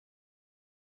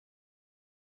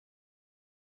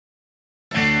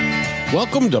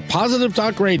Welcome to Positive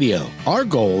Talk Radio. Our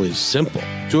goal is simple,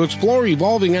 to explore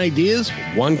evolving ideas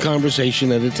one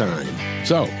conversation at a time.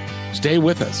 So, stay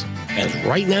with us as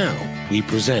right now we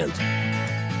present.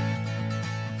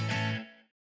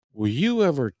 Were you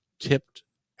ever tipped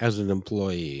as an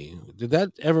employee? Did that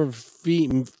ever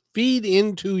feed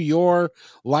into your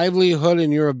livelihood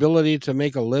and your ability to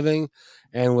make a living?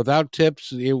 And without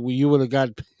tips, you would have got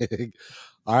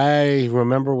I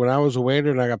remember when I was a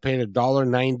waiter and I got paid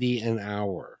 $1.90 an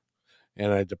hour.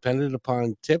 And I depended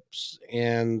upon tips,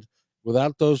 and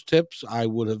without those tips, I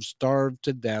would have starved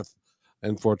to death.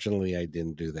 Unfortunately, I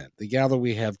didn't do that. The gal that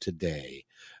we have today,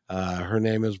 her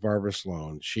name is Barbara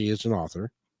Sloan. She is an author.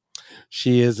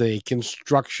 She is a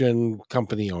construction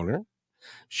company owner.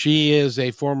 She is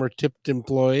a former tipped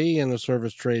employee and a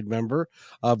service trade member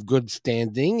of good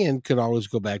standing and could always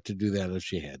go back to do that if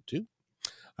she had to.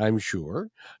 I'm sure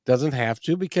doesn't have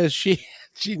to, because she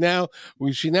now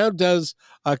does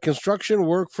construction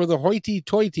work for the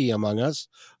hoity-toity among us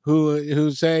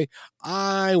who say,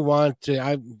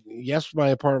 yes, my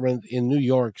apartment in New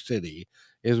York City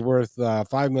is worth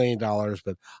 $5 million,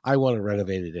 but I want to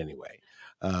renovate it anyway.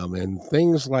 And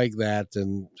things like that.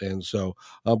 And so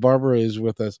Barbara is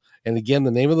with us. And again,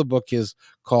 the name of the book is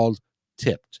called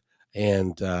Tipped.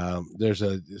 And there's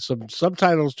some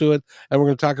subtitles to it, and we're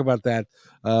going to talk about that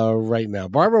right now.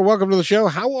 Barbara, welcome to the show.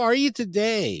 How are you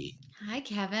today? Hi,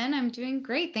 Kevin. I'm doing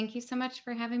great. Thank you so much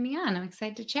for having me on. I'm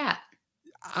excited to chat.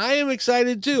 I am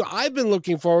excited too. I've been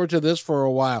looking forward to this for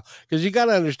a while, because you got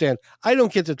to understand, I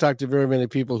don't get to talk to very many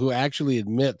people who actually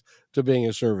admit to being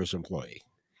a service employee.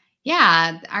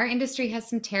 Yeah, our industry has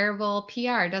some terrible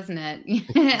PR, doesn't it?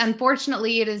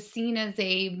 Unfortunately, it is seen as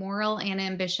a moral and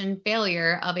ambition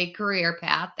failure of a career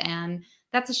path. And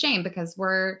that's a shame, because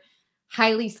we're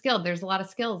highly skilled. There's a lot of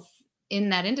skills in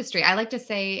that industry. I like to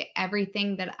say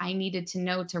everything that I needed to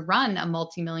know to run a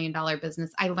multi-million-dollar business,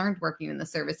 I learned working in the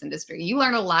service industry. You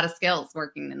learn a lot of skills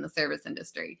working in the service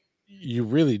industry. You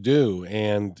really do.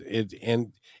 And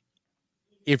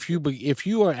if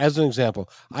you are, as an example,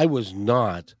 I was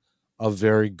not a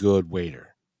very good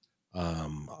waiter.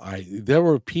 There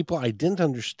were people I didn't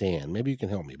understand. Maybe you can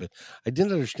help me, but I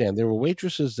didn't understand. There were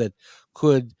waitresses that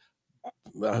could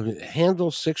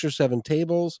handle 6 or 7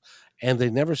 tables, and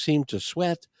they never seemed to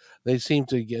sweat. They seemed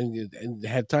to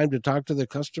had time to talk to the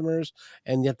customers,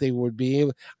 and yet they would be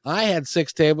able. I had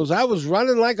 6 tables. I was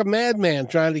running like a madman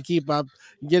trying to keep up,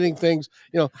 getting things,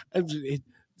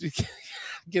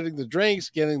 getting the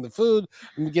drinks, getting the food,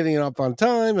 and getting it up on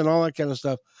time, and all that kind of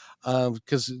stuff.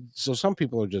 Because so some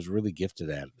people are just really gifted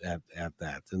at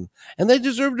that, and they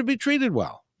deserve to be treated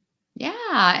well.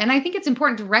 Yeah. And I think it's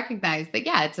important to recognize that,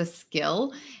 yeah, it's a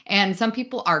skill, and some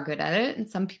people are good at it and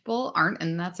some people aren't,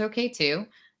 and that's okay too.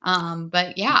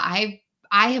 But yeah, I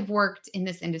have worked in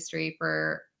this industry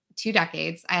for 2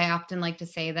 decades. I often like to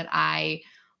say that I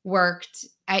worked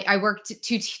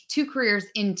two careers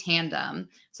in tandem.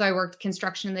 So I worked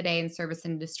construction in the day and service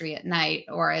industry at night,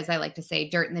 or as I like to say,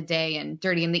 dirt in the day and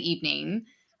dirty in the evening.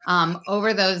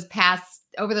 Over those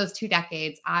 2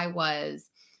 decades, I was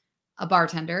a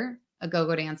bartender, a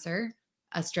go-go dancer,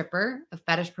 a stripper, a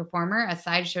fetish performer, a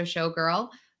sideshow showgirl,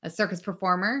 a circus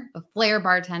performer, a flair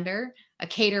bartender, a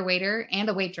cater waiter, and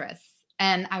a waitress.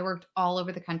 And I worked all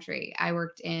over the country. I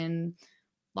worked in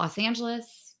Los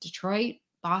Angeles, Detroit,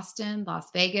 Boston,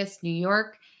 Las Vegas, New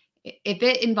York. If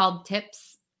it involved tips,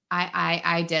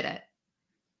 I did it.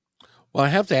 Well, I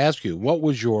have to ask you, what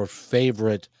was your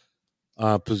favorite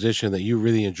position that you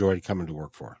really enjoyed coming to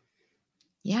work for?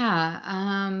 Yeah.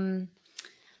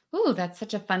 Oh, that's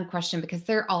such a fun question, because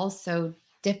they're all so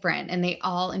different and they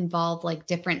all involve like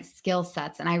different skill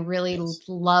sets. And I really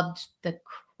loved the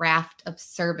craft of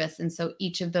service. And so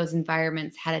each of those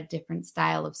environments had a different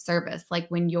style of service. Like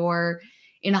when you're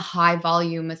in a high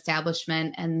volume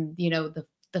establishment, and the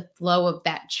flow of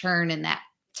that churn and that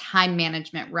time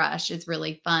management rush is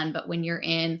really fun. But when you're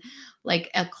in like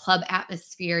a club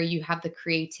atmosphere, you have the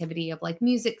creativity of like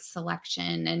music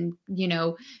selection and,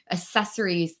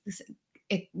 accessories,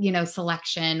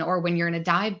 selection. Or when you're in a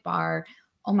dive bar,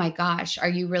 oh my gosh, are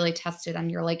you really tested on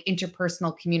your like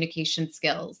interpersonal communication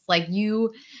skills? Like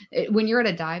when you're at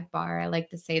a dive bar, I like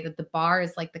to say that the bar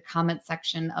is like the comment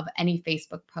section of any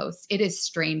Facebook post. It is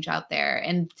strange out there.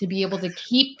 And to be able to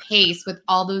keep pace with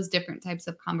all those different types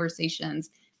of conversations,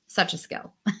 such a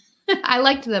skill. I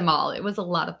liked them all. It was a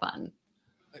lot of fun.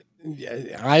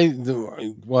 I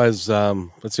was,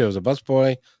 let's see, I was a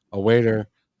busboy, a waiter,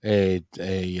 a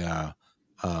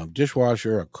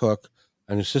dishwasher, a cook,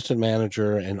 an assistant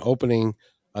manager, and opening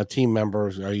team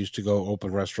member. I used to go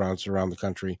open restaurants around the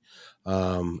country,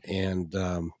 and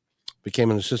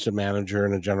became an assistant manager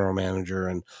and a general manager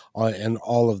and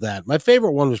all of that. My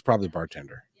favorite one was probably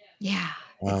bartender, Yeah,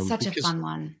 it's such a because fun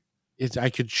one. it's I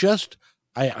could just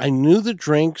I knew the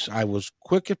drinks. I was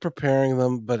quick at preparing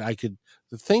them, but I could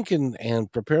think and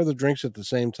prepare the drinks at the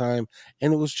same time,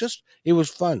 and it was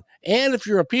fun. And if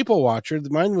you're a people watcher,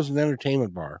 mine was an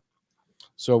entertainment bar.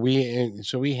 So we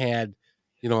had,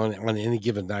 on any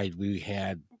given night, we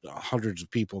had hundreds of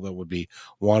people that would be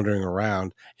wandering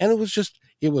around, and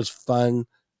it was fun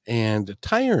and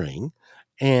tiring,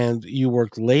 and you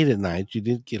worked late at night. You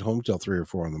didn't get home till 3 or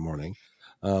 4 in the morning,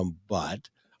 but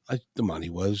the money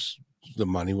was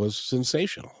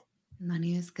sensational.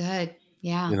 Money is good.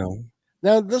 Yeah. You know.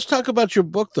 Now let's talk about your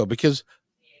book though, because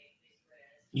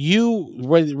you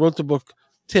wrote the book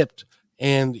Tipped,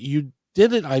 and you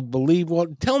did it, I believe. Well,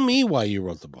 tell me why you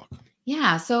wrote the book.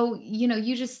 Yeah. So,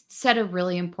 you just said a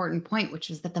really important point, which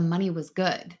was that the money was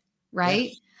good, right?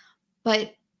 Yes.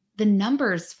 But the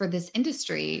numbers for this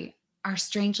industry are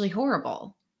strangely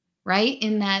horrible, right?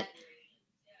 In that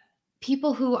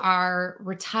people who are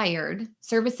retired,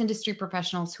 service industry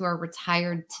professionals who are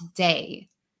retired today,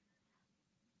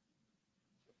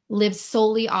 live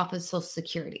solely off of Social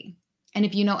Security. And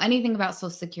if you know anything about Social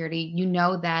Security, you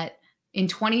know that in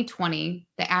 2020,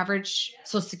 the average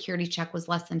Social Security check was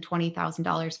less than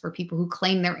 $20,000 for people who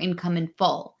claim their income in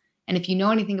full. And if you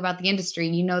know anything about the industry,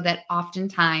 you know that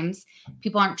oftentimes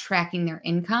people aren't tracking their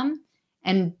income.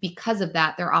 And because of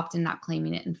that, they're often not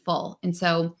claiming it in full. And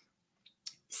so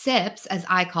SIPs, as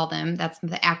I call them, that's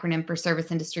the acronym for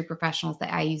service industry professionals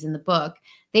that I use in the book,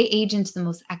 they age into the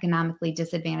most economically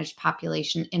disadvantaged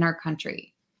population in our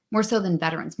country, more so than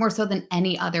veterans, more so than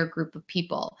any other group of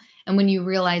people. And when you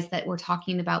realize that we're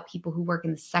talking about people who work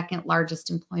in the second largest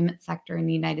employment sector in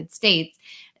the United States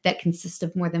that consists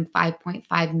of more than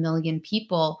 5.5 million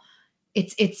people,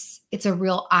 it's a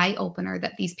real eye opener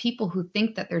that these people who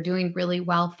think that they're doing really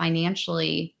well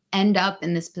financially end up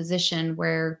in this position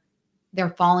where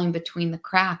they're falling between the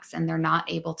cracks and they're not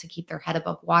able to keep their head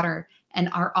above water and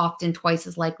are often twice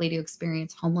as likely to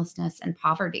experience homelessness and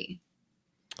poverty.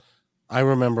 I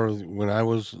remember when I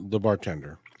was the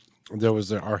bartender, there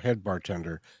was our head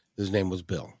bartender. His name was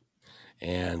Bill,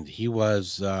 and he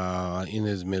was in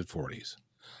his mid 40s.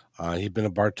 He'd been a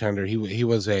bartender. He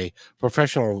was a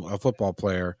professional football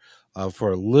player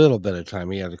for a little bit of time.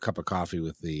 He had a cup of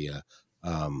coffee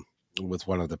um, with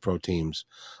one of the pro teams,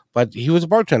 but he was a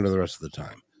bartender the rest of the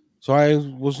time. So I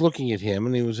was looking at him,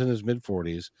 and he was in his mid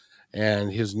 40s,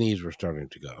 and his knees were starting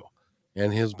to go,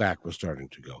 and his back was starting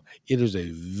to go. It is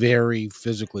a very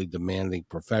physically demanding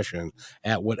profession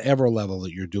at whatever level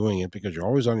that you're doing it, because you're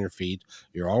always on your feet,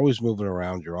 you're always moving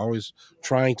around, you're always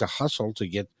trying to hustle to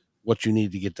get what you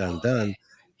need to get done.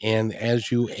 And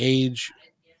as you age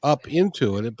up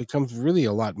into it, it becomes really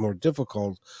a lot more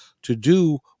difficult to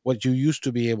do what you used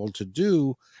to be able to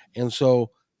do. And so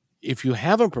if you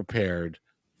haven't prepared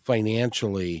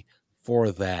financially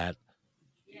for that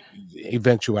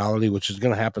eventuality, which is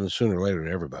going to happen sooner or later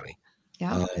to everybody,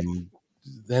 Yep. um,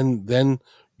 then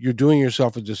you're doing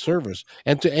yourself a disservice.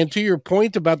 And to your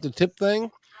point about the tip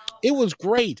thing, it was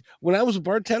great. When I was a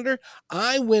bartender,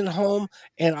 I went home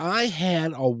and I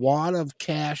had a wad of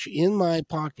cash in my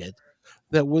pocket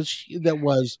that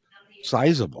was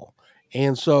sizable.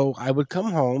 And so I would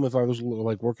come home if I was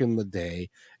like working the day,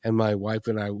 and my wife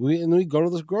and we'd go to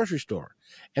the grocery store,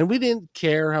 and we didn't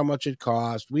care how much it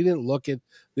cost. We didn't look at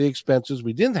the expenses.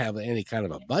 We didn't have any kind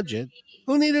of a budget.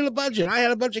 Who needed a budget? I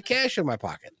had a bunch of cash in my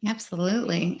pocket.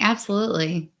 Absolutely.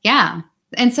 Absolutely. Yeah.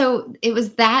 And so it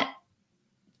was that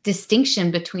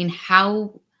distinction between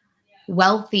how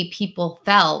wealthy people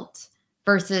felt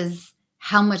versus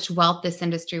how much wealth this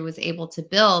industry was able to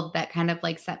build that kind of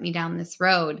like set me down this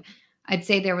road. I'd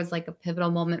say there was like a pivotal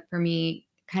moment for me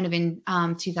kind of in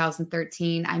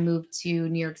 2013. I moved to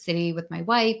New York City with my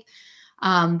wife.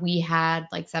 We had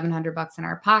like $700 in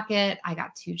our pocket. I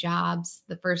got two jobs.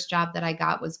 The first job that I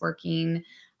got was working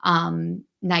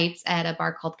nights at a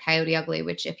bar called Coyote Ugly,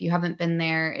 which if you haven't been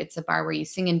there, it's a bar where you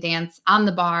sing and dance on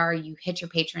the bar. You hit your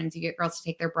patrons, you get girls to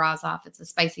take their bras off. It's a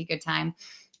spicy good time.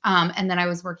 And then I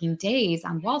was working days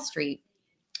on Wall Street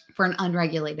for an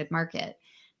unregulated market.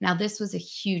 Now, this was a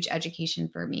huge education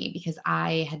for me because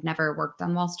I had never worked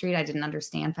on Wall Street. I didn't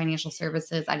understand financial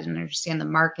services. I didn't understand the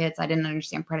markets. I didn't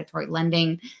understand predatory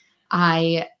lending.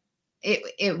 I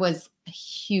it was a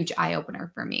huge eye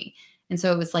opener for me. And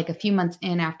so it was like a few months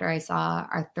in after I saw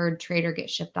our third trader get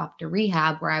shipped off to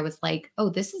rehab where I was like, oh,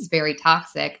 this is very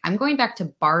toxic. I'm going back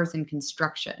to bars and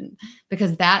construction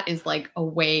because that is like a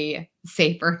way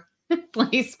safer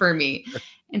place for me.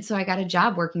 And so I got a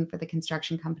job working for the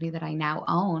construction company that I now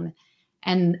own.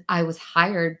 And I was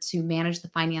hired to manage the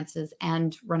finances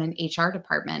and run an HR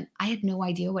department. I had no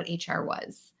idea what HR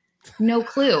was. No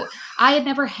clue. I had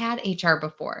never had HR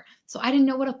before. So I didn't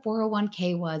know what a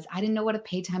 401k was. I didn't know what a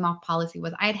pay time off policy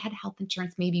was. I had had health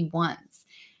insurance maybe once.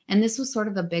 And this was sort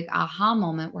of a big aha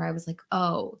moment where I was like,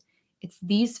 oh, it's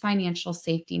these financial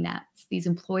safety nets, these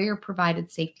employer provided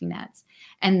safety nets,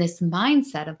 and this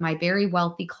mindset of my very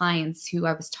wealthy clients who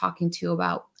I was talking to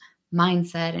about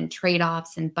mindset and trade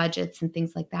offs and budgets and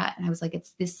things like that. And I was like,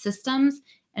 it's these systems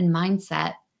and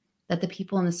mindset that the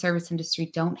people in the service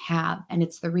industry don't have. And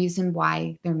it's the reason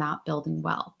why they're not building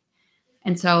wealth.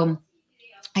 And so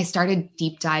I started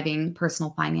deep diving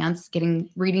personal finance,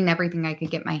 reading everything I could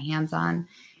get my hands on,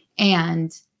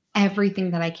 and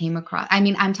everything that I came across. I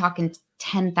mean, I'm talking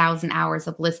 10,000 hours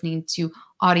of listening to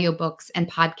audiobooks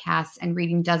and podcasts and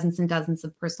reading dozens and dozens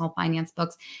of personal finance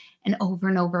books. And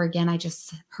over again, I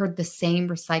just heard the same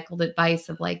recycled advice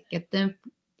of like, get the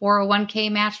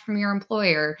 401k match from your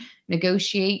employer,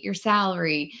 negotiate your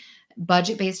salary,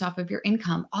 budget based off of your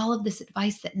income, all of this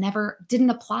advice that never didn't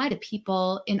apply to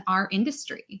people in our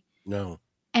industry. No.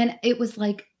 And it was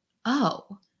like, oh,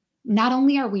 not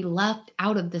only are we left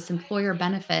out of this employer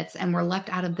benefits and we're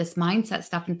left out of this mindset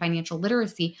stuff and financial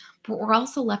literacy, but we're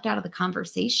also left out of the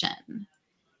conversation.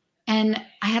 And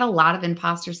I had a lot of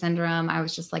imposter syndrome. I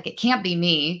was just like, it can't be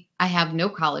me. I have no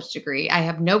college degree. I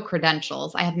have no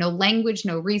credentials. I have no language,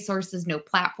 no resources, no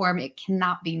platform. It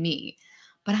cannot be me.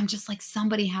 But I'm just like,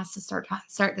 somebody has to start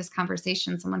this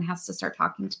conversation. Someone has to start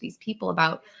talking to these people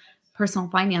about personal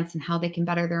finance and how they can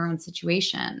better their own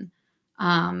situation.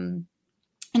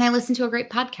 And I listened to a great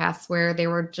podcast where they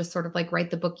were just sort of like,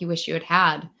 write the book you wish you had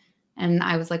had. And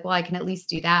I was like, well, I can at least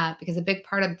do that, because a big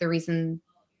part of the reason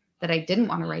that I didn't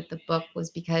want to write the book was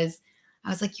because I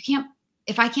was like,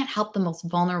 if I can't help the most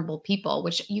vulnerable people,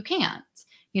 which you can't,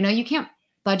 you can't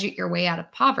budget your way out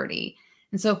of poverty.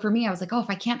 And so for me, I was like, oh, if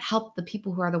I can't help the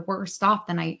people who are the worst off,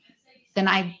 then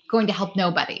I'm going to help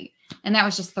nobody. And that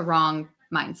was just the wrong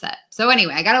mindset. So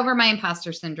anyway, I got over my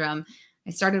imposter syndrome. I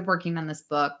started working on this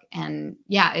book, and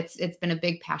yeah, it's been a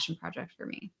big passion project for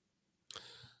me.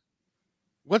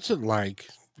 What's it like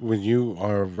when you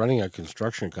are running a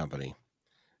construction company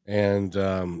and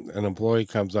an employee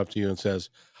comes up to you and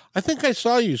says, "I think I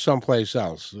saw you someplace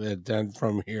else than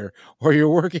from here, or you're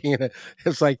working in it."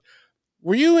 It's like,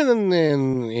 were you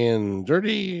in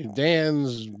Dirty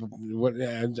Dan's? What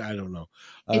I don't know.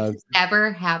 It's Uh,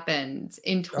 never happened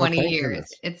in oh, 20 thank years.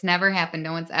 goodness. It's never happened.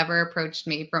 No one's ever approached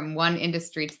me from one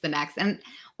industry to the next. And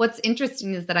what's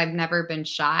interesting is that I've never been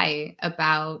shy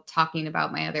about talking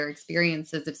about my other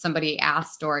experiences. If somebody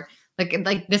asked, or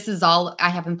like this is all, I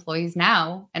have employees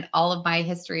now and all of my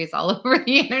history is all over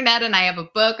the internet, and I have a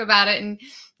book about it, and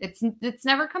it's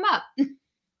never come up.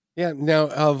 Yeah. Now,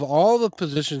 of all the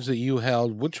positions that you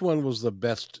held, which one was the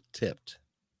best tipped?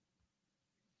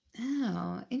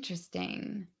 Oh,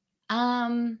 interesting.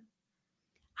 Um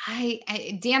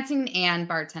I dancing and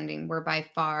bartending were by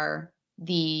far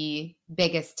the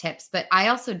biggest tips, but I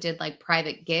also did like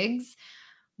private gigs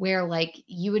where like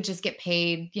you would just get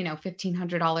paid,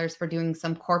 $1,500 for doing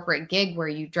some corporate gig where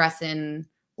you dress in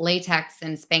latex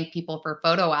and spank people for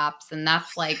photo ops, and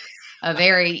that's like a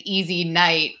very easy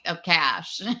night of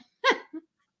cash.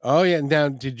 Oh yeah. Now,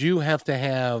 did you have to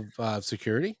have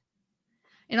security?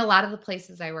 In a lot of the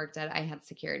places I worked at, I had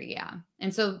security, yeah.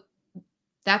 And so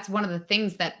that's one of the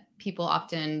things that people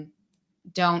often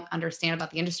don't understand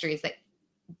about the industry is that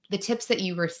the tips that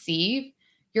you receive,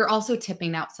 you're also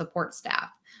tipping out support staff.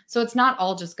 So it's not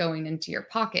all just going into your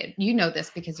pocket. You know this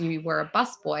because you were a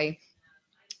busboy.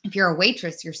 If you're a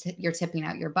waitress, you're tipping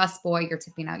out your busboy, you're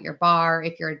tipping out your bar.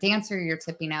 If you're a dancer, you're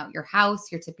tipping out your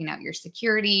house, you're tipping out your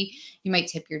security. You might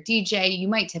tip your DJ, you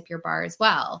might tip your bar as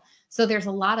well. So there's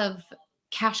a lot of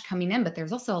cash coming in, but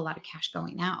there's also a lot of cash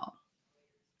going out.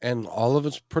 And all of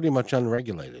it's pretty much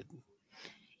unregulated.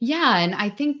 Yeah. And I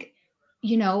think,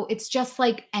 it's just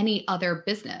like any other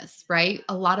business, right?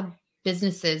 A lot of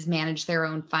businesses manage their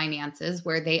own finances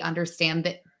where they understand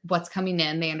that what's coming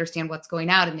in, they understand what's going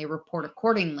out, and they report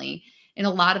accordingly. In a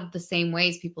lot of the same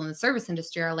ways, people in the service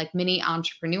industry are like mini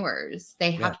entrepreneurs.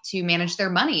 They Yeah. have to manage their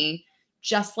money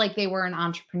just like they were an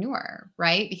entrepreneur,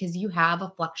 right? Because you have a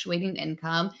fluctuating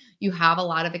income, you have a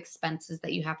lot of expenses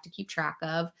that you have to keep track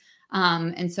of.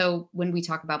 And so when we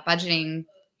talk about budgeting,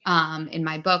 in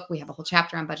my book, we have a whole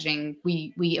chapter on budgeting.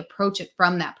 We approach it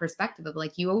from that perspective of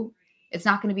like, it's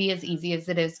not going to be as easy as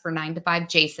it is for 9 to 5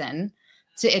 Jason.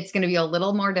 It's going to be a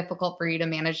little more difficult for you to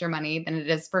manage your money than it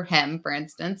is for him, for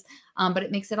instance. But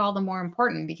it makes it all the more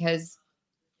important because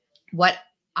what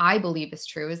I believe is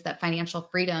true is that financial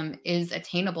freedom is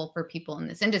attainable for people in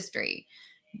this industry.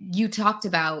 you talked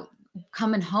about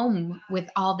coming home with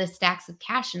all this stacks of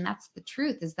cash, and that's the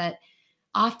truth, is that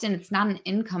often it's not an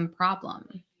income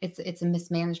problem. It's a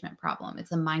mismanagement problem.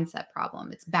 It's a mindset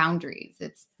problem. It's boundaries.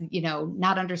 It's,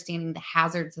 not understanding the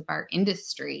hazards of our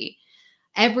industry.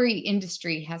 Every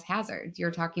industry has hazards.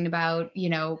 You're talking about,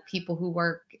 people who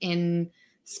work in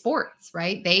sports,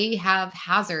 right? They have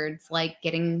hazards like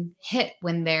getting hit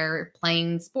when they're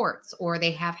playing sports, or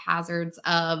they have hazards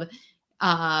of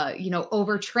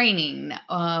overtraining.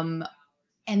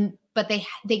 But they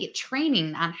get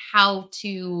training on how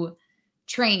to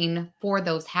train for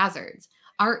those hazards.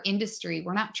 Our industry,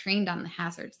 we're not trained on the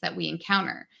hazards that we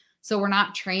encounter. So we're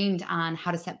not trained on how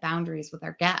to set boundaries with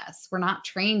our guests. We're not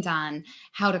trained on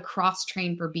how to cross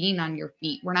train for being on your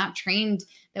feet. We're not trained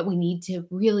that we need to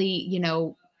really,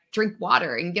 drink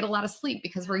water and get a lot of sleep,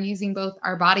 because we're using both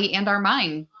our body and our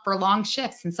mind for long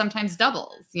shifts and sometimes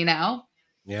doubles.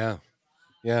 Yeah,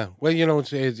 yeah. Well,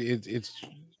 it's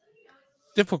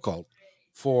difficult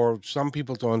for some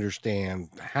people to understand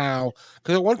how,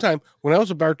 because at one time when I was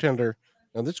a bartender,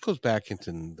 now this goes back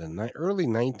into the early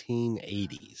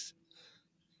 1980s.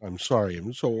 I'm sorry,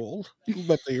 I'm so old,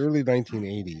 but the early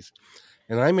 1980s,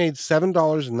 and I made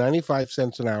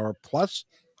 $7.95 an hour plus.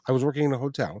 I was working in a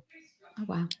hotel Oh,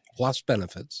 wow. plus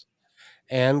benefits,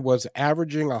 and was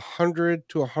averaging $100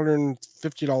 to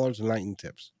 $150 a night in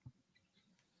tips.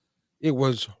 It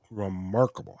was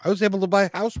remarkable. I was able to buy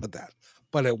a house with that,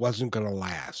 but it wasn't going to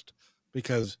last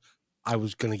because I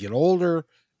was going to get older.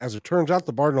 As it turns out,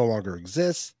 the bar no longer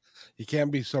exists. You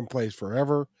can't be someplace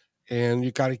forever, and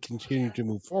you got to continue to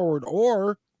move forward,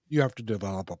 or you have to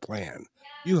develop a plan.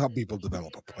 You help people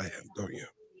develop a plan, don't you?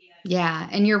 Yeah,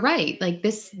 and you're right. Like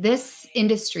this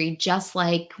industry, just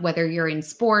like whether you're in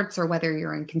sports or whether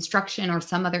you're in construction or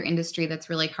some other industry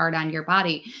that's really hard on your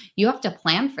body, you have to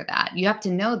plan for that. You have to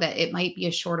know that it might be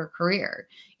a shorter career.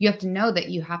 You have to know that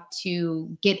you have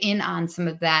to get in on some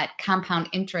of that compound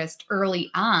interest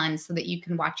early on so that you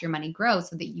can watch your money grow,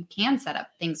 so that you can set up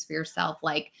things for yourself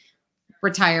like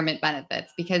retirement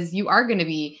benefits, because you are going to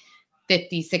be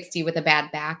 50, 60 with a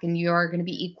bad back, and you're going to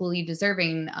be equally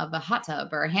deserving of a hot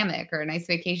tub or a hammock or a nice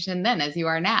vacation then as you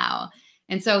are now.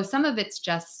 And so some of it's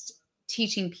just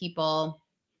teaching people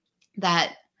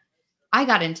that I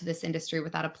got into this industry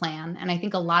without a plan. And I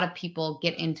think a lot of people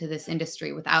get into this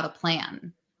industry without a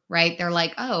plan, right? They're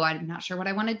like, oh, I'm not sure what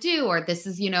I want to do. Or this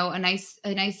is, a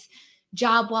nice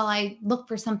job while I look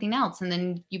for something else. And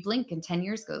then you blink and 10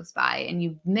 years goes by and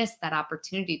you miss that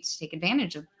opportunity to take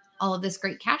advantage of all of this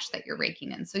great cash that you're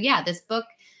raking in. So yeah, this book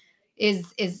is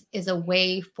a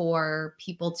way for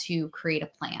people to create a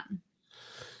plan.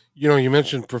 You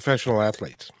mentioned professional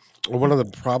athletes. Well, one of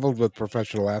the problems with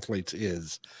professional athletes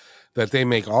is that they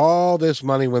make all this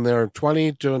money when they're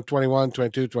 20 to 21,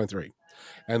 22, 23,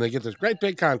 and they get this great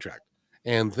big contract.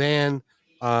 And then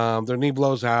their knee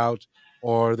blows out,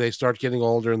 or they start getting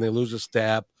older and they lose a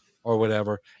step or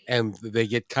whatever, and they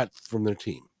get cut from their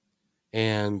team.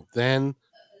 And then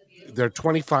they're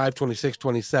 25, 26,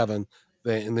 27,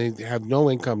 and they have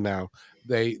no income now.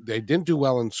 They didn't do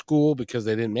well in school because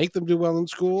they didn't make them do well in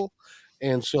school,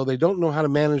 and so they don't know how to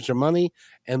manage their money.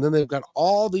 And then they've got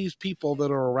all these people that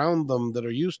are around them that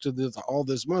are used to all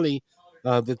this money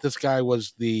that this guy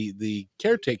was the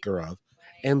caretaker of,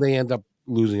 and they end up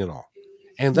losing it all.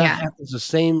 And that Yeah. happens the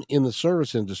same in the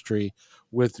service industry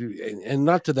with, and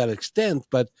not to that extent,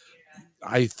 but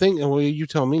I think, well, you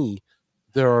tell me,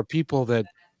 there are people that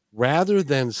rather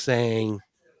than saying,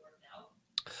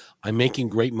 I'm making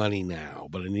great money now,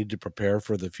 but I need to prepare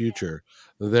for the future,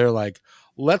 they're like,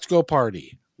 let's go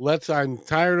party. I'm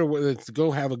tired of let's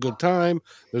go have a good time.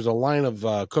 There's a line of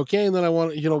cocaine that I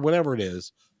want, whatever it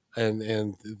is.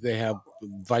 And they have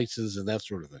vices and that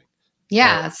sort of thing. Uh,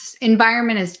 Yes,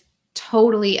 environment is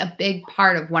totally a big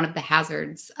part of one of the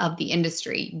hazards of the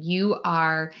industry.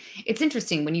 It's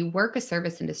interesting when you work a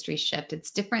service industry shift, it's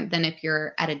different than if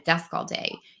you're at a desk all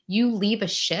day. You leave a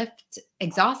shift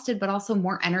exhausted, but also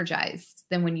more energized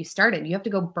than when you started. You have to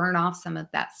go burn off some of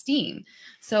that steam.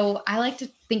 So I like to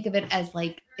think of it as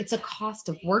like it's a cost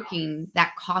of working,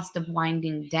 that cost of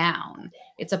winding down.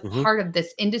 It's a mhm. part of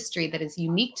this industry that is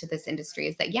unique to this industry,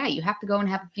 is that, yeah, you have to go and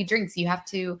have a few drinks. You have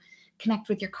to connect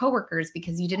with your coworkers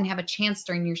because you didn't have a chance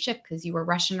during your shift because you were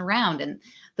rushing around, and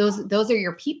those are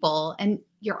your people. And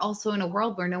you're also in a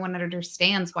world where no one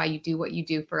understands why you do what you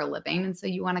do for a living, and so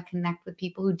you want to connect with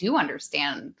people who do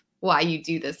understand why you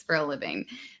do this for a living.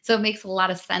 So it makes a lot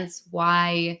of sense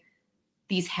why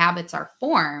these habits are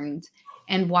formed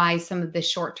and why some of the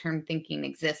short-term thinking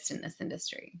exists in this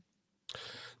industry.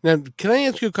 Now, can I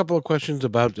ask you a couple of questions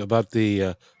about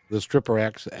the stripper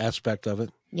aspect of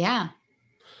it? Yeah.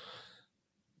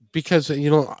 because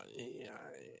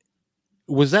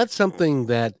was that something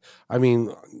that, I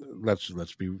mean,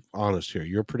 let's be honest here.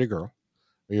 You're a pretty girl.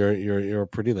 You're a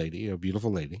pretty lady, a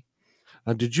beautiful lady.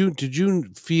 Did you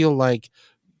feel like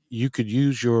you could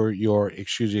use your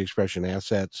excuse the expression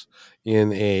assets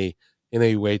in a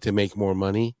way to make more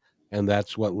money, and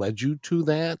that's what led you to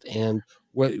that? And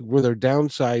what were there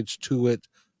downsides to it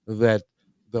that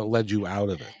led you out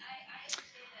of it?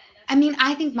 I mean,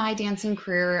 I think my dancing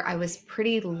career, I was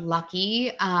pretty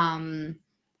lucky.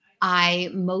 I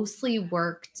mostly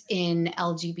worked in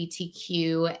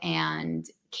LGBTQ and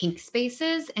kink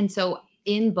spaces. And so,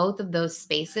 in both of those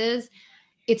spaces,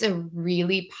 it's a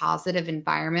really positive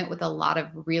environment with a lot of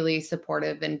really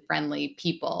supportive and friendly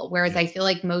people. Whereas I Yes. feel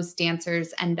like most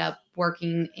dancers end up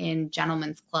working in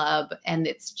gentlemen's club and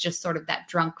it's just sort of that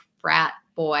drunk frat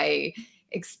boy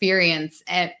experience.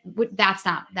 And that's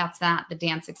not the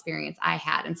dance experience I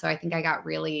had. And so I think I got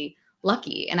really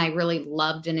lucky and I really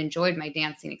loved and enjoyed my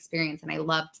dancing experience. And I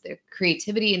loved the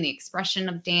creativity and the expression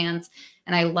of dance.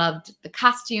 And I loved the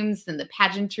costumes and the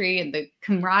pageantry and the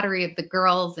camaraderie of the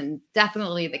girls and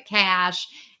definitely the cash.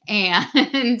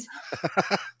 And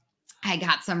I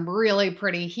got some really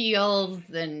pretty heels.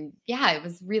 And yeah, it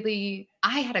was really,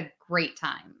 I had a great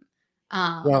time.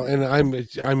 Well, Um, and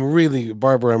I'm really,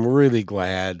 Barbara, I'm really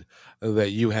glad that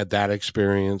you had that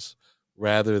experience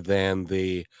rather than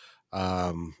the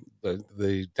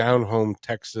down home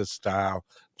Texas style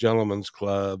gentleman's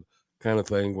club kind of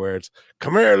thing where it's,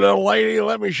 come here, little lady,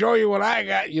 let me show you what I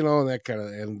got, and that kind of,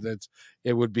 and that's,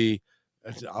 it would be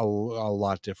a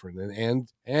lot different.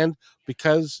 And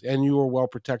because, and you were well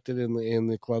protected in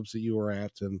the clubs that you were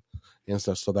at, and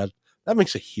stuff, so that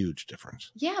makes a huge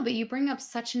difference. Yeah, but you bring up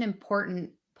such an important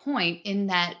point in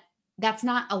that that's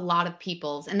not a lot of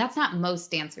people's and that's not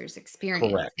most dancers'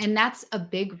 experience. Correct. And that's a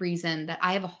big reason that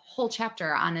I have a whole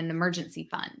chapter on an emergency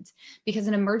fund because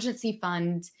an emergency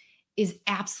fund is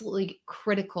absolutely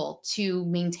critical to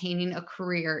maintaining a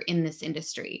career in this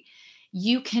industry.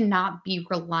 You cannot be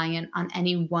reliant on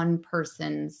any one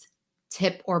person's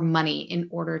tip or money in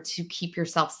order to keep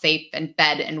yourself safe and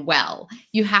fed and well.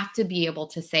 You have to be able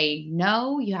to say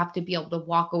no. You have to be able to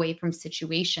walk away from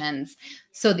situations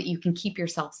so that you can keep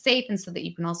yourself safe and so that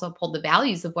you can also uphold the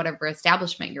values of whatever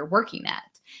establishment you're working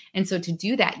at. And so to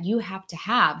do that, you have to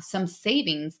have some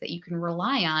savings that you can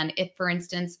rely on if, for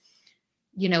instance,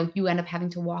 you end up having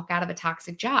to walk out of a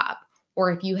toxic job. Or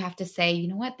if you have to say, you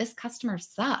know what, this customer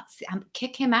sucks,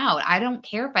 kick him out. I don't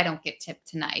care if I don't get tipped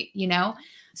tonight.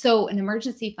 So, an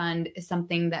emergency fund is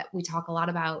something that we talk a lot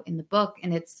about in the book.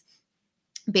 And it's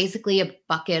basically a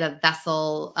bucket, a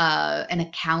vessel, an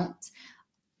account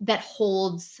that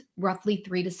holds roughly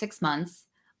 3 to 6 months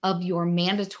of your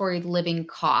mandatory living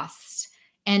costs.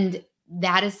 And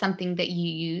that is something that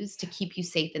you use to keep you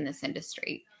safe in this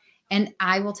industry. And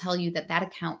I will tell you that that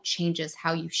account changes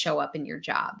how you show up in your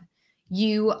job.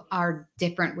 You are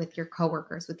different with your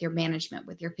coworkers, with your management,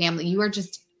 with your family.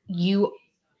 You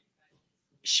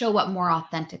show up more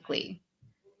authentically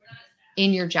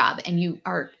in your job and you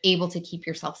are able to keep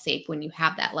yourself safe when you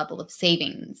have that level of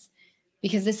savings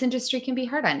because this industry can be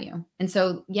hard on you. And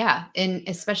so, yeah, and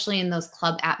especially in those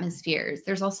club atmospheres,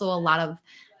 there's also a lot of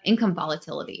income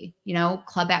volatility.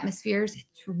 Club atmospheres,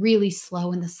 it's really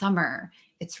slow in the summer,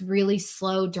 it's really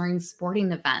slow during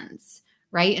sporting events,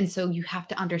 right? And so you have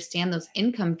to understand those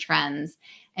income trends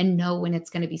and know when it's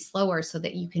going to be slower so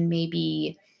that you can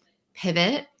maybe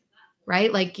pivot,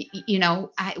 right? Like,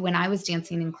 when I was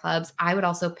dancing in clubs, I would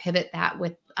also pivot that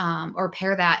with, or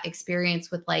pair that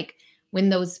experience with like when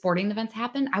those sporting events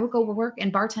happened, I would go work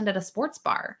and bartend at a sports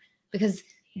bar because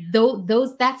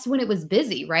that's when it was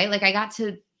busy, right? Like I got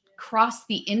to cross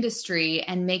the industry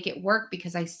and make it work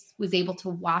because I was able to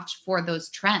watch for those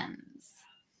trends.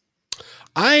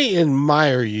 I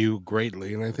admire you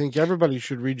greatly, and I think everybody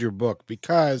should read your book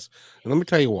because, and let me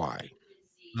tell you why.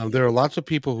 There are lots of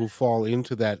people who fall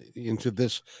into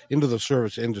the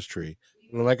service industry.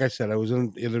 Like I said, I was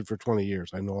in it for 20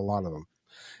 years. I know a lot of them,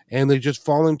 and they just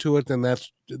fall into it, and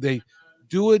they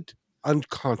do it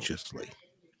unconsciously.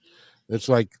 It's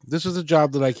like, this is a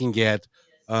job that I can get.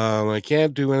 I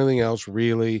can't do anything else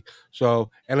really. So,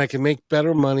 and I can make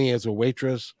better money as a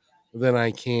waitress than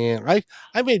I can.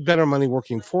 I made better money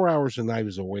working 4 hours a night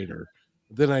as a waiter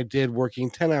than I did working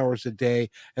 10 hours a day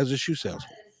as a shoe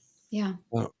salesman. Yeah.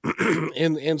 Uh,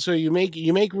 and so you make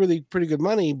really pretty good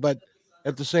money, but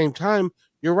at the same time,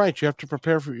 you're right. You have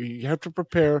to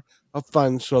prepare a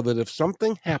fund so that if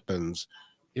something happens,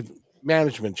 if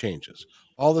management changes,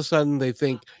 all of a sudden they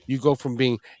think you go from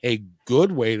being a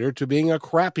good waiter to being a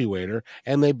crappy waiter,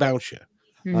 and they bounce you,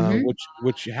 Hmm.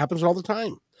 which happens all the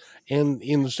time. And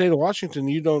in the state of Washington,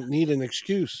 you don't need an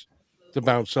excuse to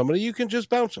bounce somebody. You can just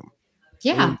bounce them.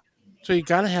 Yeah. And so you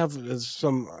got to have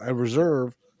some a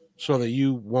reserve so that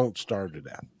you won't starve to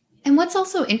death. And what's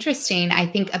also interesting, I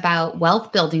think, about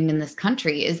wealth building in this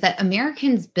country is that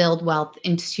Americans build wealth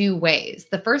in two ways.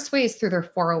 The first way is through their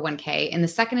 401k, and the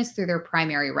second is through their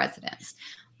primary residence.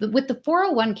 With the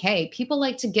 401k, people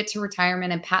like to get to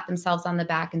retirement and pat themselves on the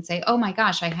back and say, oh my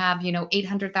gosh, I have,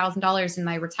 $800,000 in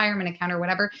my retirement account or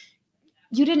whatever.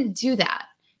 You didn't do that.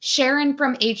 Sharon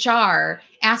from HR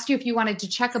asked you if you wanted to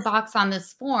check a box on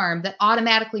this form that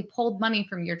automatically pulled money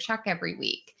from your check every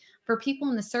week. For people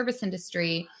in the service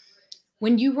industry,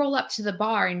 when you roll up to the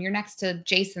bar and you're next to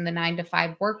Jason, the 9 to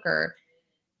 5 worker,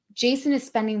 Jason is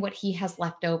spending what he has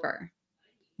left over.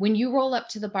 When you roll up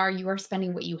to the bar, you are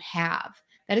spending what you have.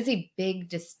 That is a big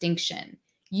distinction.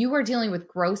 You are dealing with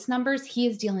gross numbers, he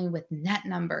is dealing with net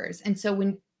numbers. And so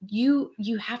when you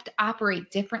have to operate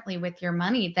differently with your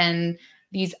money than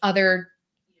these other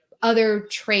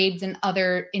trades and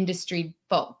other industry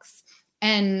folks.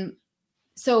 And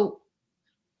so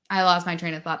I lost my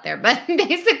train of thought there, but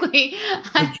basically,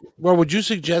 Would you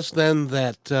suggest then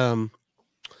that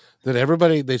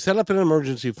everybody they set up an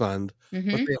emergency fund, but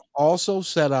Mhm. they also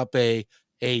set up a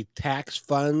tax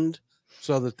fund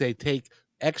so that they take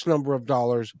X number of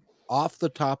dollars off the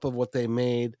top of what they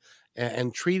made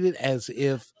and treat it as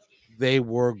if they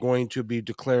were going to be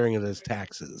declaring it as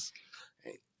taxes.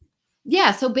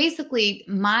 Yeah, so basically,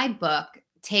 my book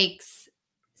takes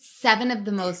 7 of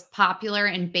the most popular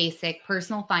and basic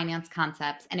personal finance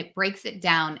concepts, and it breaks it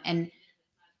down and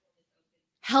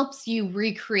helps you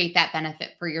recreate that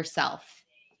benefit for yourself.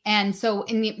 And so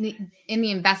in the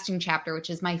investing chapter,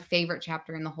 which is my favorite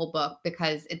chapter in the whole book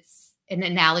because it's an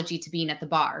analogy to being at the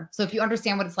bar. So if you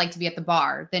understand what it's like to be at the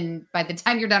bar, then by the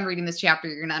time you're done reading this chapter,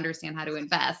 you're going to understand how to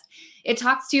invest. It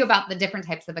talks to you about the different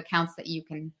types of accounts that you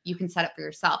can set up for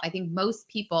yourself. I think most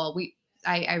people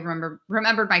I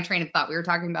remembered my train of thought. We were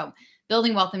talking about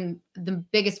building wealth, and the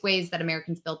biggest ways that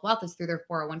Americans build wealth is through their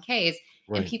 401ks.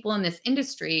 And Right. people in this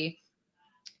industry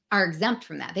are exempt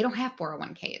from that. They don't have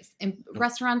 401ks. And No.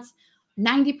 restaurants,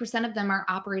 90% of them are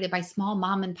operated by small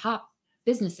mom and pop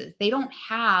businesses. They don't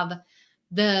have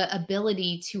the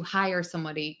ability to hire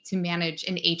somebody to manage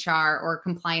an HR or a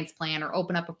compliance plan or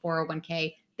open up a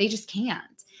 401k. They just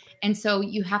can't. And so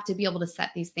you have to be able to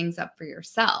set these things up for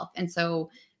yourself. And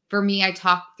so for me, I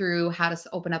talk through how to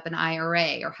open up an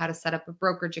IRA or how to set up a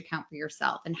brokerage account for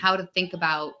yourself and how to think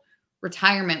about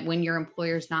retirement when your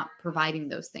employer's not providing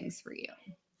those things for you.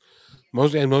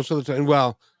 Most of the time,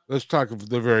 well, let's talk of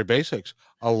the very basics.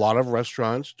 A lot of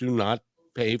restaurants do not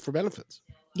pay for benefits.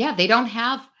 Yeah, they don't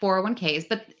have 401ks,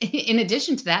 but in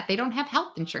addition to that, they don't have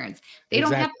health insurance. They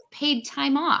don't have Exactly. paid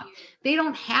time off. They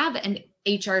don't have an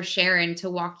HR Sharon to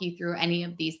walk you through any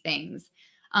of these things.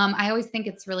 I always think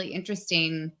it's really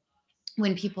interesting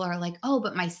when people are like, oh,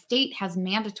 but my state has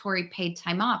mandatory paid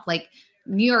time off. Like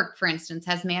New York, for instance,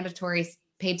 has mandatory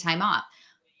paid time off.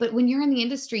 But when you're in the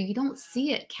industry, you don't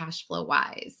see it cash flow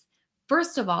wise.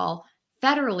 First of all,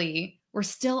 federally, we're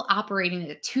still operating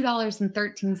at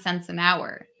 $2.13 an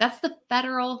hour. That's the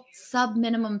federal sub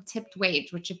minimum tipped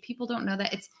wage, which if people don't know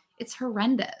that, it's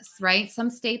horrendous, right? Some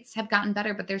states have gotten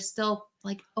better, but there's still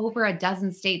like over a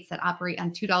dozen states that operate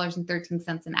on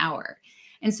 $2.13 an hour.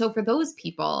 And so for those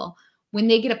people, when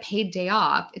they get a paid day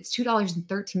off, it's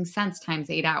 $2.13 times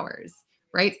 8 hours,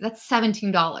 right? That's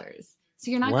 $17.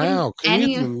 So you're not getting Wow,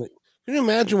 any of can you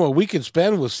imagine what we could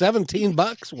spend with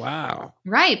 $17? Wow.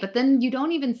 right, but then you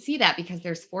don't even see that because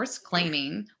there's forced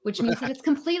claiming, which means that it's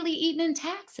completely eaten in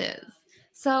taxes.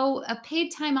 So a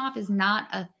paid time off is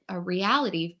not a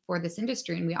reality for this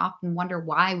industry. And we often wonder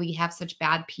why we have such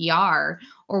bad PR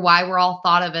or why we're all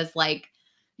thought of as like,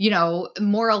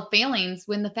 moral failings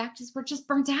when the fact is we're just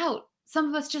burnt out. Some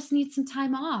of us just need some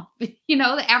time off. The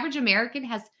average American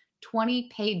has 20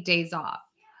 paid days off.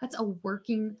 That's a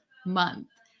working month.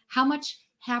 How much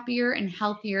happier and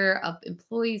healthier of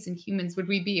employees and humans would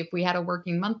we be if we had a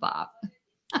working month off?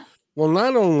 Well,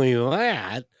 not only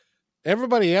that,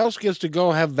 everybody else gets to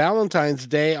go have Valentine's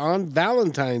Day on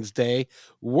Valentine's Day.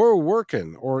 We're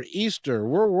working, or Easter,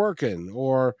 we're working,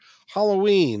 or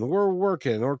Halloween, we're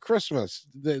working, or Christmas.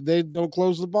 They don't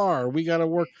close the bar. We got to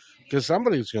work because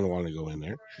somebody's going to want to go in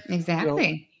there. You know,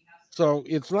 Exactly. so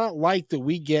it's not like that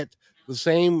we get the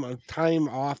same time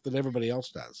off that everybody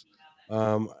else does,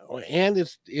 and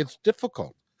it's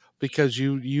difficult because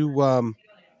you're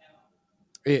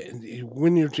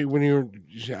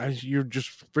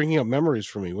just bringing up memories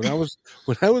for me when I was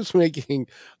when I was making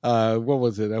what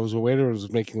was it? I was a waiter. I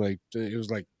was making like it was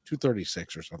like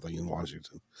 236 or something in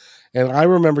Washington, and I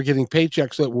remember getting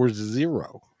paychecks that were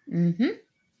zero. Mm-hmm.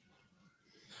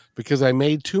 because I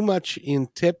made too much in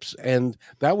tips, and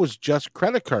that was just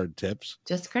credit card tips.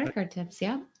 Just credit card tips.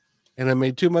 Yeah. And I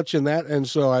made too much in that. And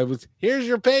so I was, here's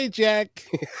your paycheck.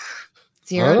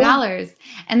 Zero Huh? dollars.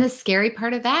 And the scary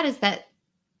part of that is that,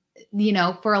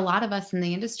 for a lot of us in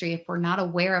the industry, if we're not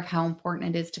aware of how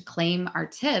important it is to claim our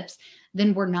tips,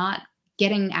 then we're not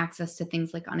getting access to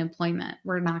things like unemployment.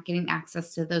 We're not getting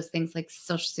access to those things like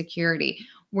Social Security.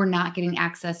 We're not getting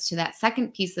access to that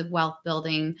second piece of wealth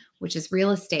building, which is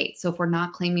real estate. So if we're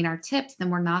not claiming our tips,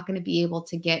 then we're not going to be able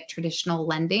to get traditional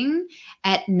lending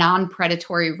at non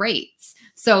predatory rates.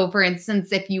 So, for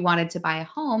instance, if you wanted to buy a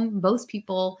home, most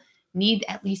people need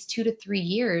at least 2 to 3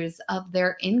 years of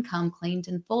their income claimed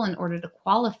in full in order to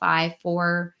qualify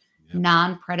for Yep.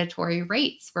 non-predatory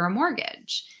rates for a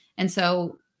mortgage. And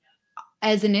so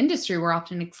as an industry, we're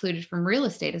often excluded from real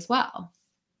estate as well.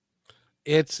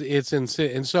 It's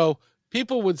insane. And so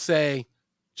people would say,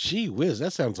 gee whiz,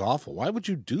 that sounds awful. Why would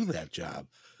you do that job?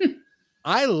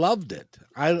 I loved it.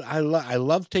 I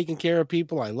love taking care of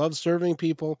people. I love serving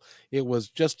people. It was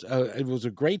just it was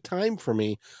a great time for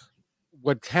me.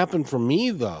 What happened for me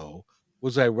though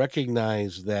was I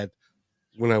recognized that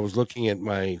when I was looking at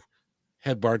my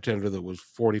head bartender that was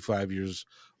 45 years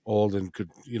old and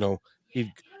could,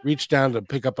 he'd reach down to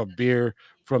pick up a beer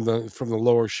from the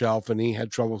lower shelf, and he had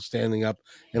trouble standing up,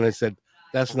 and I said,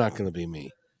 that's not going to be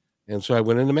me. And so I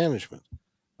went into management.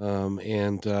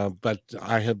 But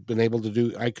I had been able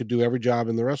to I could do every job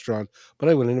in the restaurant, but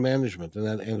I went into management, and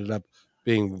that ended up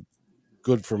being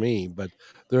good for me. But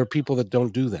there are people that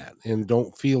don't do that and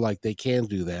don't feel like they can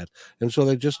do that. And so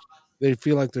they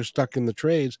feel like they're stuck in the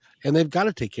trades, and they've got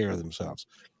to take care of themselves.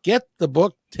 Get the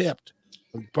book Tipped.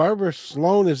 Barbara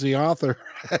Sloan is the author,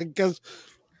 because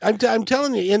I'm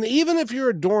telling you, and even if you're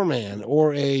a doorman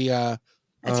or A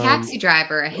taxi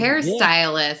driver, a yeah,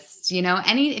 hairstylist,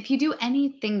 if you do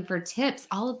anything for tips,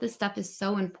 all of this stuff is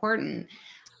so important.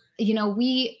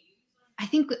 We I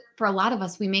think for a lot of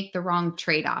us, we make the wrong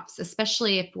trade-offs,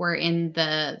 especially if we're in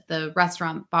the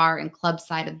restaurant, bar, and club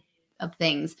side of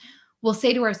things. We'll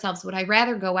say to ourselves, would I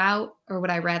rather go out or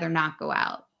would I rather not go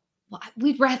out? Well,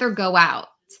 we'd rather go out,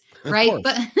 of right? course.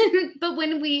 But but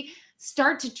when we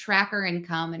start to track our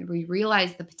income and we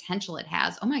realize the potential it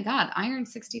has, oh my God, I earned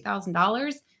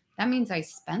 $60,000. That means I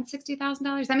spent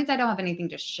 $60,000. That means I don't have anything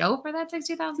to show for that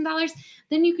 $60,000.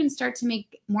 Then you can start to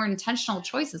make more intentional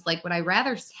choices. Like, would I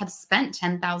rather have spent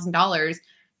 $10,000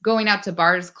 going out to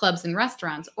bars, clubs, and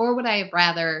restaurants, or would I have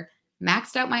rather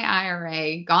maxed out my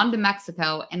IRA, gone to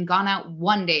Mexico, and gone out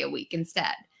one day a week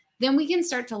instead? Then we can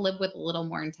start to live with a little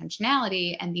more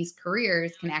intentionality, and these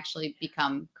careers can actually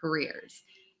become careers.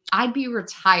 I'd be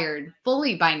retired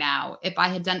fully by now if I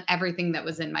had done everything that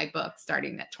was in my book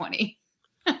starting at 20.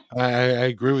 I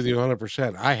agree with you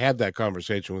 100%. I had that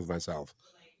conversation with myself.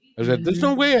 I said, there's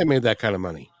no Mhm. way I made that kind of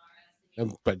money.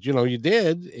 But you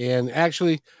did. And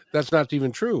actually, that's not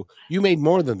even true. You made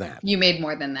more than that. You made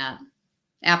more than that.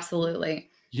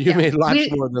 Absolutely. You Yeah. made lots We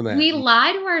more than that. we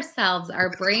lie to ourselves.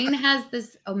 Our brain has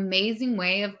this amazing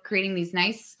way of creating these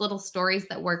nice little stories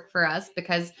that work for us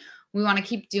because we want to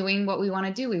keep doing what we want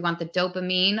to do. We want the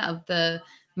dopamine of the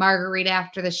margarita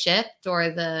after the shift or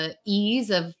the ease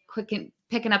of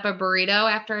picking up a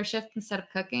burrito after a shift instead of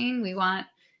cooking.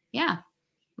 Yeah,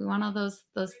 we want all those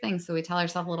things. So we tell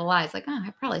ourselves little lies like, oh,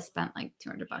 I probably spent like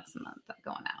 $200 a month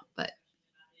going out, but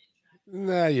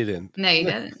No, you didn't. no, you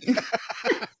didn't.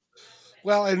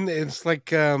 Well, and it's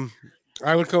like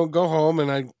I would go home,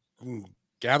 and I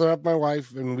gather up my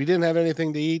wife, and we didn't have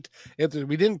anything to eat.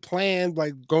 We didn't plan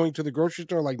like going to the grocery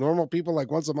store like normal people,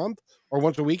 like once a month or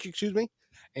once a week, excuse me.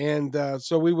 And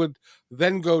so we would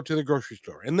then go to the grocery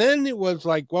store, and then it was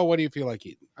like, well, what do you feel like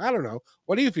eating? I don't know.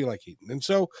 What do you feel like eating? And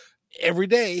so every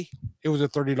day it was a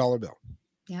 $30 bill.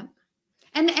 Yep.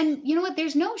 And you know what?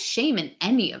 There's no shame in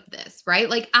any of this, right?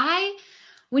 Like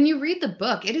when you read the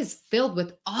book, it is filled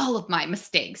with all of my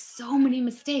mistakes. So many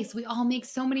mistakes. We all make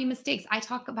so many mistakes. I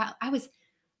talk about I was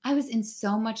in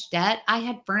so much debt. I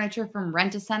had furniture from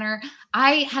Rent a Center.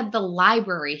 I had the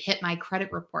library hit my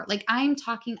credit report. Like I'm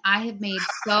talking, I have made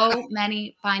so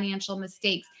many financial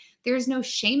mistakes. There's no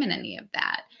shame in any of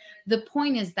that. The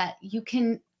point is that you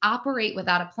can operate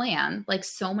without a plan, like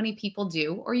so many people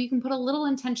do, or you can put a little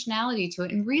intentionality to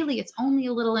it. And really, it's only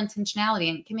a little intentionality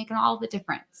and it can make all the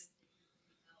difference.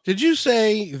 Did you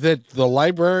say that the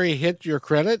library hit your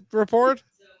credit report?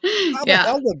 How the Yeah.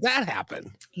 hell did that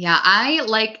happen? Yeah,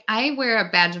 I wear a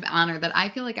badge of honor that I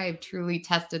feel like I have truly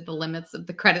tested the limits of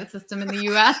the credit system in the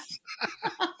US.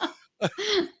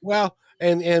 Well,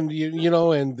 and and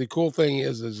the cool thing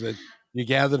is that you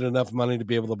gathered enough money to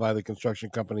be able to buy the construction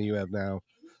company you have now.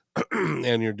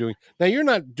 and you're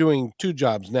not doing two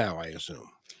jobs now, I assume.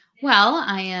 Well,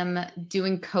 I am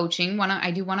doing coaching. I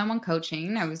do one-on-one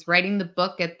coaching. I was writing the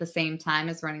book at the same time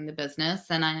as running the business,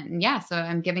 yeah, so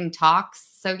I'm giving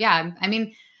talks. So yeah, I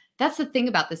mean, that's the thing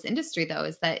about this industry, though,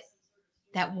 is that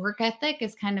that work ethic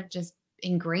is kind of just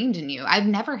ingrained in you. I've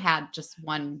never had just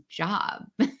one job.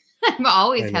 I've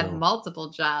always I had know.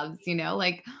 multiple jobs.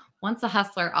 Like once a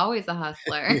hustler, always a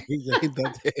hustler. ain't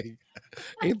that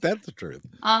ain't that the truth?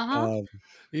 Uh huh.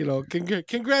 Um,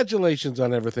 congratulations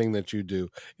on everything that you do.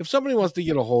 If somebody wants to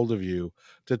get a hold of you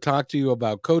to talk to you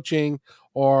about coaching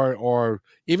or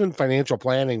even financial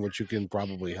planning, which you can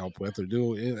probably help with or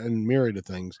do and myriad of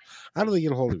things, how do they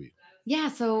get a hold of you? Yeah,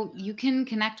 so you can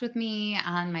connect with me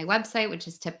on my website, which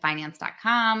is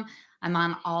tipfinance.com. I'm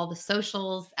on all the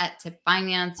socials at Tip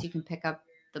Finance. You can pick up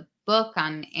the book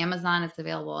on Amazon. It's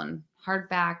available in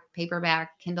hardback,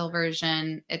 paperback, Kindle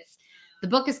version. The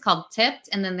book is called Tipped,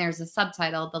 and then there's a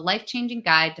subtitle, The Life-Changing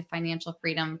Guide to Financial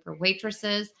Freedom for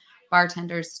Waitresses,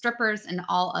 Bartenders, Strippers, and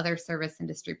all other service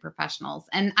industry professionals.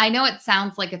 And I know it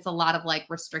sounds like it's a lot of like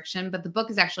restriction, but the book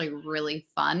is actually really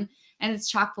fun, and it's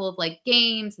chock full of like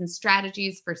games and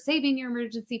strategies for saving your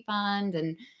emergency fund,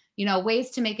 and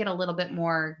ways to make it a little bit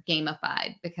more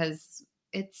gamified, because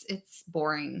it's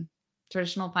boring.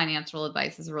 Traditional financial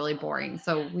advice is really boring,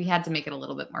 so we had to make it a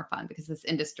little bit more fun because this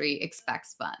industry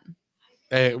expects fun.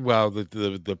 Well,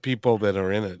 the people that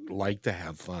are in it like to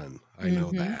have fun. I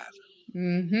know Mhm. that.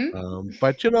 Mhm.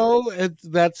 But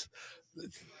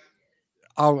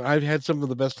I've had some of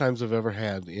the best times I've ever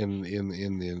had in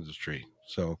the industry.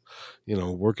 So,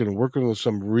 working with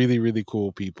some really really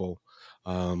cool people,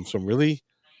 some really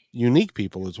unique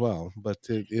people as well. But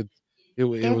it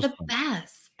They're was the fun.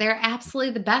 best. They're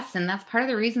absolutely the best, and that's part of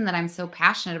the reason that I'm so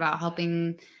passionate about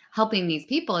helping these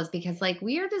people, is because like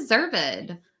we are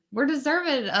deserved. We're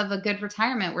deserved of a good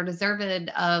retirement. We're deserved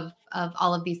of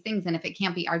all of these things, and if it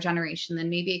can't be our generation, then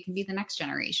maybe it can be the next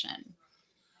generation.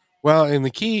 Well, and the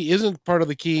key isn't part of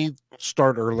the key.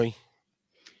 Start early.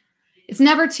 It's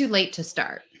never too late to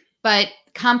start, but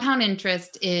compound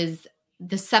interest is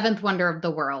the seventh wonder of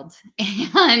the world,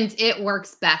 and it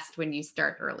works best when you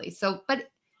start early. So, but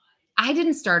I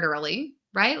didn't start early,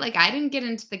 right? Like I didn't get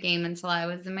into the game until I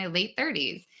was in my late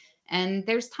 30s. And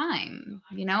there's time,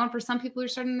 and for some people who are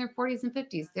starting in their 40s and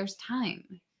 50s, there's time.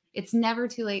 It's never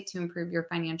too late to improve your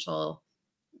financial,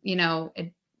 you know,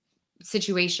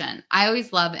 situation. I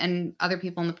always love, and other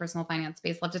people in the personal finance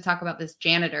space love to talk about this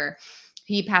janitor.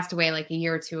 He passed away like a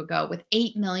year or two ago with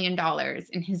 $8 million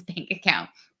in his bank account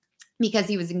because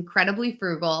he was incredibly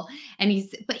frugal,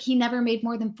 but he never made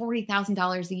more than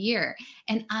 $40,000 a year.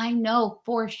 And I know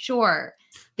for sure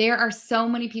there are so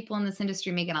many people in this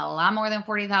industry making a lot more than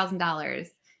 $40,000.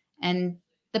 And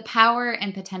the power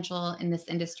and potential in this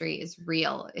industry is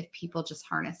real if people just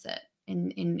harness it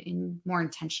in more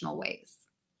intentional ways.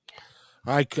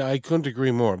 I couldn't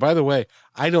agree more. By the way,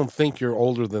 I don't think you're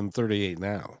older than 38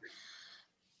 now.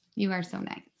 You are so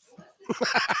nice.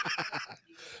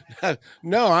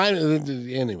 No, I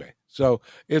anyway. So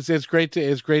it's great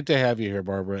to have you here,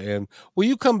 Barbara. And will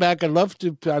you come back? I'd love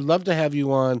to have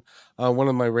you on one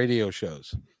of my radio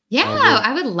shows. Yeah, Where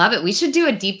I would love it. We should do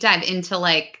a deep dive into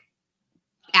like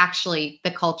actually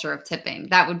the culture of tipping.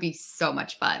 That would be so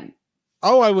much fun.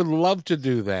 Oh, I would love to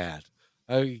do that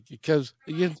because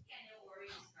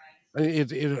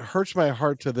it hurts my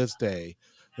heart to this day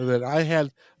that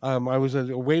I was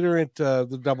a waiter at the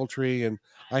DoubleTree, and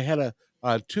I had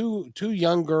two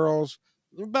young girls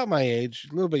about my age,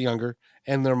 a little bit younger,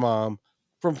 and their mom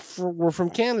were from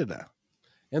Canada,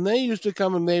 and they used to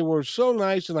come and they were so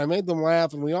nice, and I made them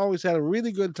laugh, and we always had a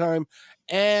really good time,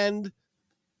 and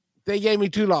they gave me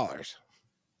 $2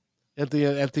 at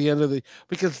the end of the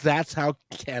because that's how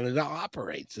Canada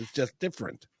operates. It's just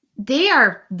different. They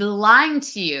are lying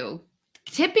to you.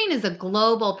 Tipping is a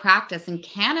global practice, and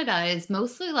Canada is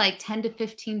mostly like 10 to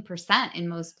 15% in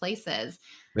most places.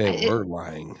 They It, were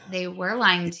lying. they were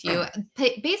lying to you.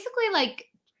 Basically, like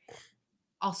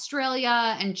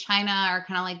Australia and China are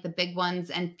kind of like the big ones,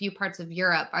 and few parts of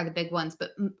Europe are the big ones.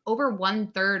 But over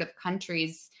one third of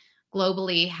countries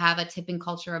globally have a tipping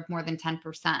culture of more than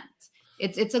 10%.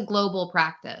 It's a global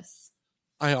practice.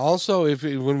 I also, if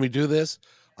when we do this,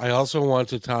 I also want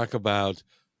to talk about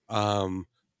um,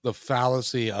 the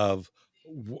fallacy of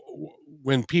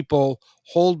when people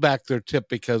hold back their tip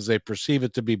because they perceive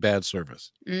it to be bad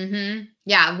service.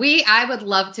 Yeah, I would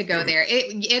love to go there.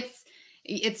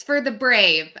 It's for the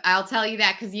brave. I'll tell you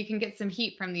that, because you can get some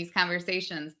heat from these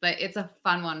conversations, but it's a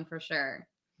fun one for sure.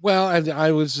 Well,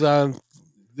 I was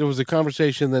there was a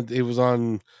conversation that it was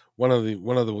on one of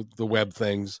the web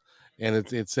things,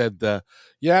 and it said,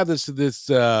 yeah, this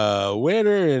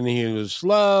waiter, and he was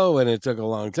slow, and it took a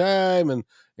long time,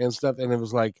 and stuff, and it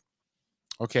was like,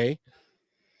 okay.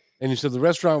 And you said the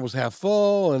restaurant was half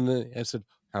full, and I said,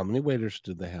 how many waiters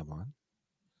did they have on?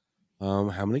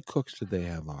 How many cooks did they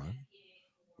have on?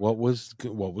 What was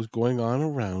going on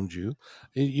around you?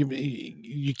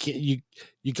 You can't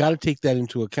you got to take that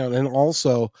into account. And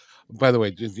also, by the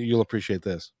way, you'll appreciate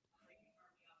this.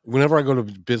 Whenever I go to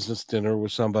business dinner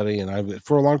with somebody, and I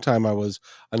for a long time I was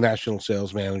a national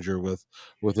sales manager with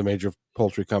a major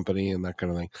poultry company and that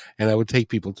kind of thing, and I would take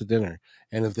people to dinner,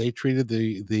 and if they treated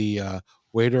the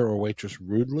waiter or waitress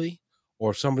rudely,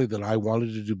 or somebody that I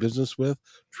wanted to do business with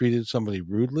treated somebody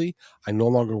rudely, I no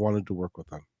longer wanted to work with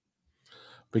them,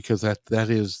 because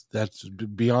that's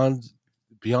beyond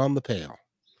the pale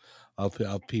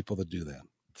of people that do that.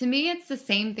 To me, it's the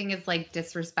same thing as like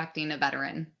disrespecting a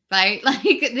veteran, right? Like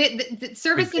the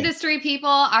service Okay. industry people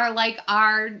are like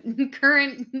our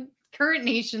current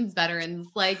nation's veterans.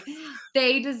 Like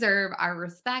they deserve our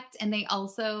respect, and they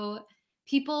also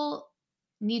people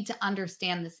need to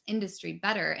understand this industry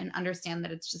better and understand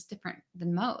that it's just different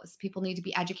than most. People need to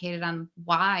be educated on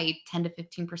why 10 to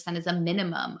 15% is a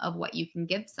minimum of what you can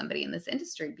give somebody in this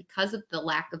industry because of the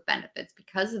lack of benefits,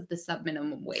 because of the sub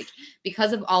minimum wage,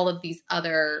 because of all of these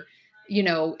other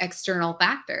external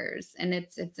factors. And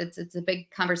it's a big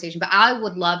conversation, but I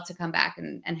would love to come back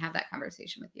and have that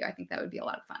conversation with you. I think that would be a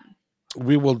lot of fun.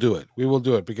 We will do it. We will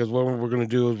do it, because what we're going to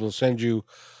do is we'll send you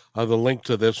the link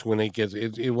to this when it gets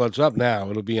what's up now.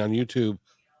 It'll be on YouTube.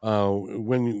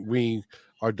 When we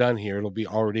are done here, it'll be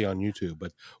already on YouTube.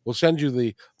 But we'll send you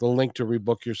the link to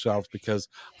rebook yourself, because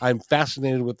I'm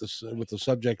fascinated with the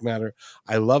subject matter.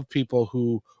 I love people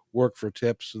who work for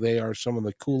tips. They are some of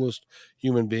the coolest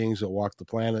human beings that walk the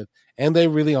planet, and they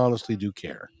really honestly do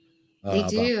care They about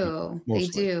people do. They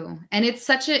mostly. do. And it's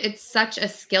such a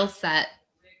skill set.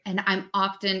 And I'm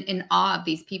often in awe of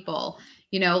these people,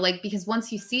 like because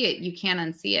once you see it, you can't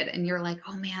unsee it. And you're like,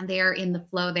 oh man, they are in the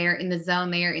flow, they are in the zone,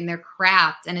 they are in their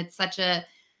craft. And it's such a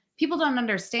people don't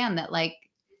understand that like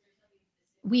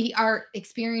we are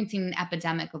experiencing an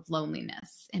epidemic of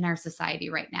loneliness in our society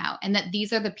right now, and that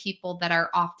these are the people that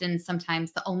are often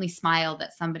sometimes the only smile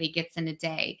that somebody gets in a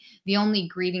day, the only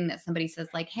greeting that somebody says,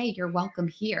 like, hey, you're welcome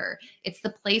here. It's the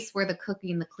place where the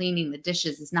cooking, the cleaning, the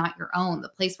dishes is not your own, the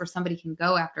place where somebody can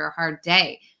go after a hard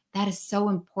day. That is so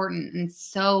important and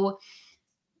so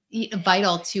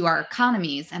vital to our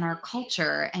economies and our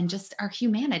culture and just our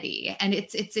humanity. And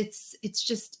it's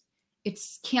just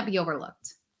it's can't be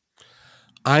overlooked.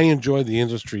 I enjoy the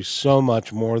industry so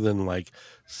much more than like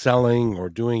selling or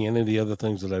doing any of the other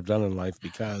things that I've done in life,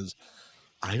 because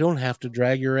I don't have to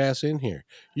drag your ass in here.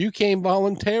 You came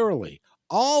voluntarily.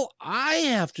 All I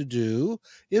have to do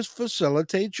is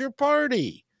facilitate your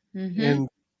party. Mm-hmm.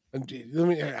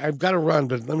 I've got to run,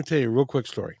 but let me tell you a real quick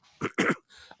story.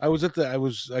 I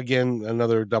was again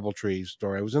another DoubleTree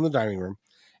story. I was in the dining room,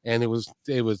 and it was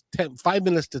 5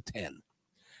 minutes to 10.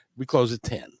 We closed at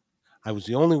 10. I was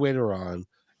the only waiter on,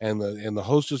 and the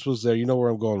hostess was there. You know where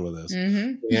I'm going with this.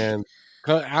 Mm-hmm. And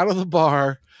out of the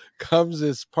bar comes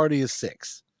this party of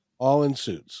six, all in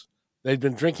suits. They'd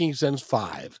been drinking since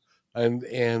 5, and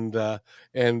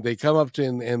they come up to,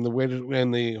 and the waiter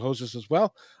and the hostess says,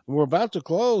 "Well, we're about to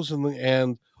close,"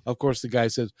 and of course the guy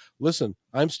says, "Listen,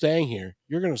 I'm staying here.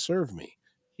 You're going to serve me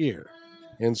here,"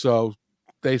 and so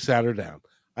they sat her down.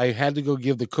 I had to go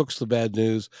give the cooks the bad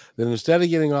news. Then instead of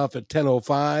getting off at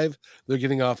 10:05, they're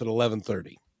getting off at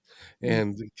 11:30,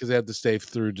 and because they had to stay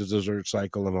through the dessert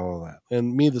cycle and all of that.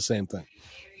 And me, the same thing.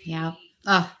 Yeah.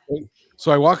 Oh,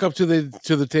 So I walk up to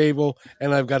the table,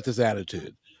 and I've got this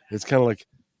attitude. It's kind of like,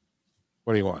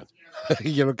 what do you want?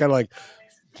 Kind of like,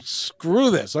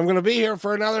 screw this. I'm going to be here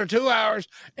for another 2 hours.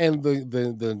 And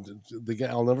the guy,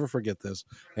 I'll never forget this,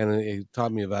 and it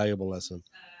taught me a valuable lesson.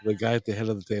 The guy at the head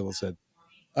of the table said,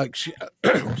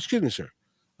 excuse me, sir.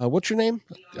 What's your name?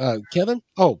 Kevin?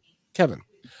 Oh, Kevin.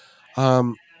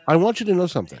 Um, I want you to know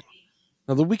something.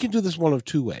 Now, that we can do this one of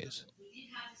two ways.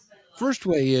 First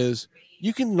way is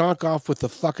you can knock off with the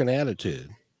fucking attitude,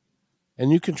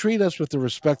 and you can treat us with the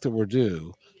respect that we're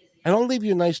due, and I'll leave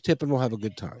you a nice tip, and we'll have a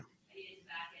good time.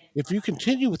 If you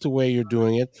continue with the way you're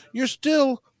doing it, you're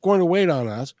still going to wait on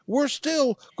us. We're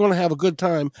still going to have a good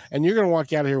time, and you're going to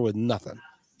walk out of here with nothing.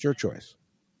 It's your choice.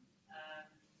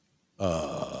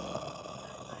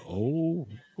 Oh,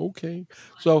 okay.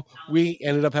 So we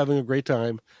ended up having a great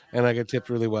time, and I got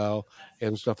tipped really well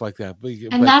and stuff like that.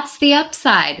 and But that's the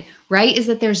upside, right? Is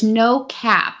that there's no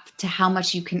cap to how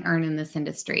much you can earn in this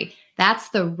industry. That's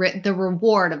the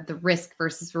reward of the risk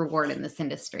versus reward in this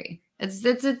industry. It's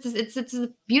a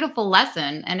beautiful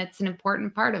lesson, and it's an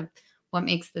important part of what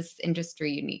makes this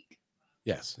industry unique.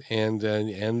 Yes, and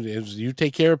as you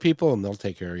take care of people, and they'll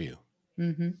take care of you.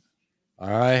 Hmm.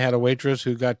 I had a waitress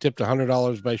who got tipped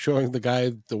 $100 by showing the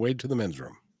guy the way to the men's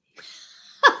room.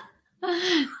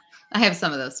 I have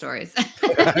some of those stories.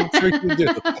 I'm sure you do.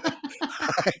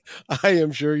 I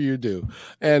am sure you do.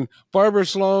 And Barbara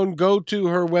Sloan, go to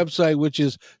her website, which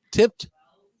is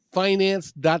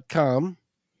tippedfinance.com,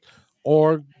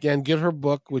 or and get her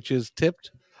book, which is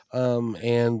Tipped.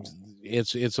 And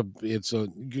it's a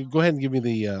go ahead and give me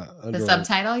the The underline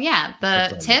subtitle, yeah. The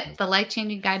subtitle. Tip, The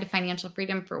Life-Changing Guide to Financial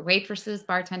Freedom for Waitresses,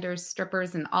 Bartenders,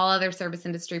 Strippers, and all other service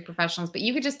industry professionals. But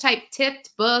you could just type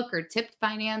tipped book or tipped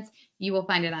finance. You will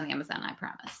find it on Amazon, I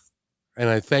promise. And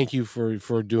I thank you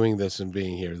for doing this and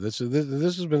being here. This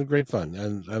has been great fun,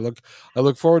 and I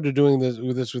look forward to doing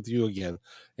this with you again.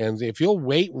 And if you'll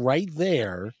wait right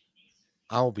there,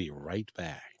 I'll be right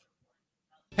back.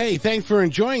 Hey, thanks for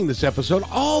enjoying this episode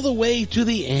all the way to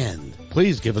the end.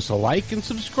 Please give us a like and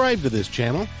subscribe to this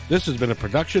channel. This has been a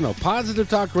production of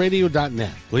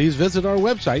PositiveTalkRadio.net. Please visit our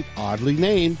website, oddly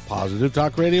named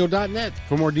PositiveTalkRadio.net,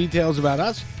 for more details about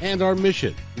us and our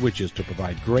mission, which is to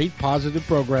provide great positive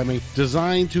programming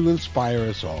designed to inspire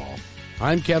us all.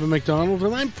 I'm Kevin McDonald,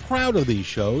 and I'm proud of these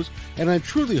shows, and I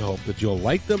truly hope that you'll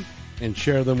like them and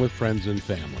share them with friends and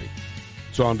family.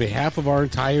 So on behalf of our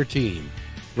entire team,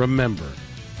 remember,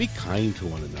 be kind to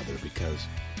one another, because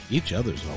each other's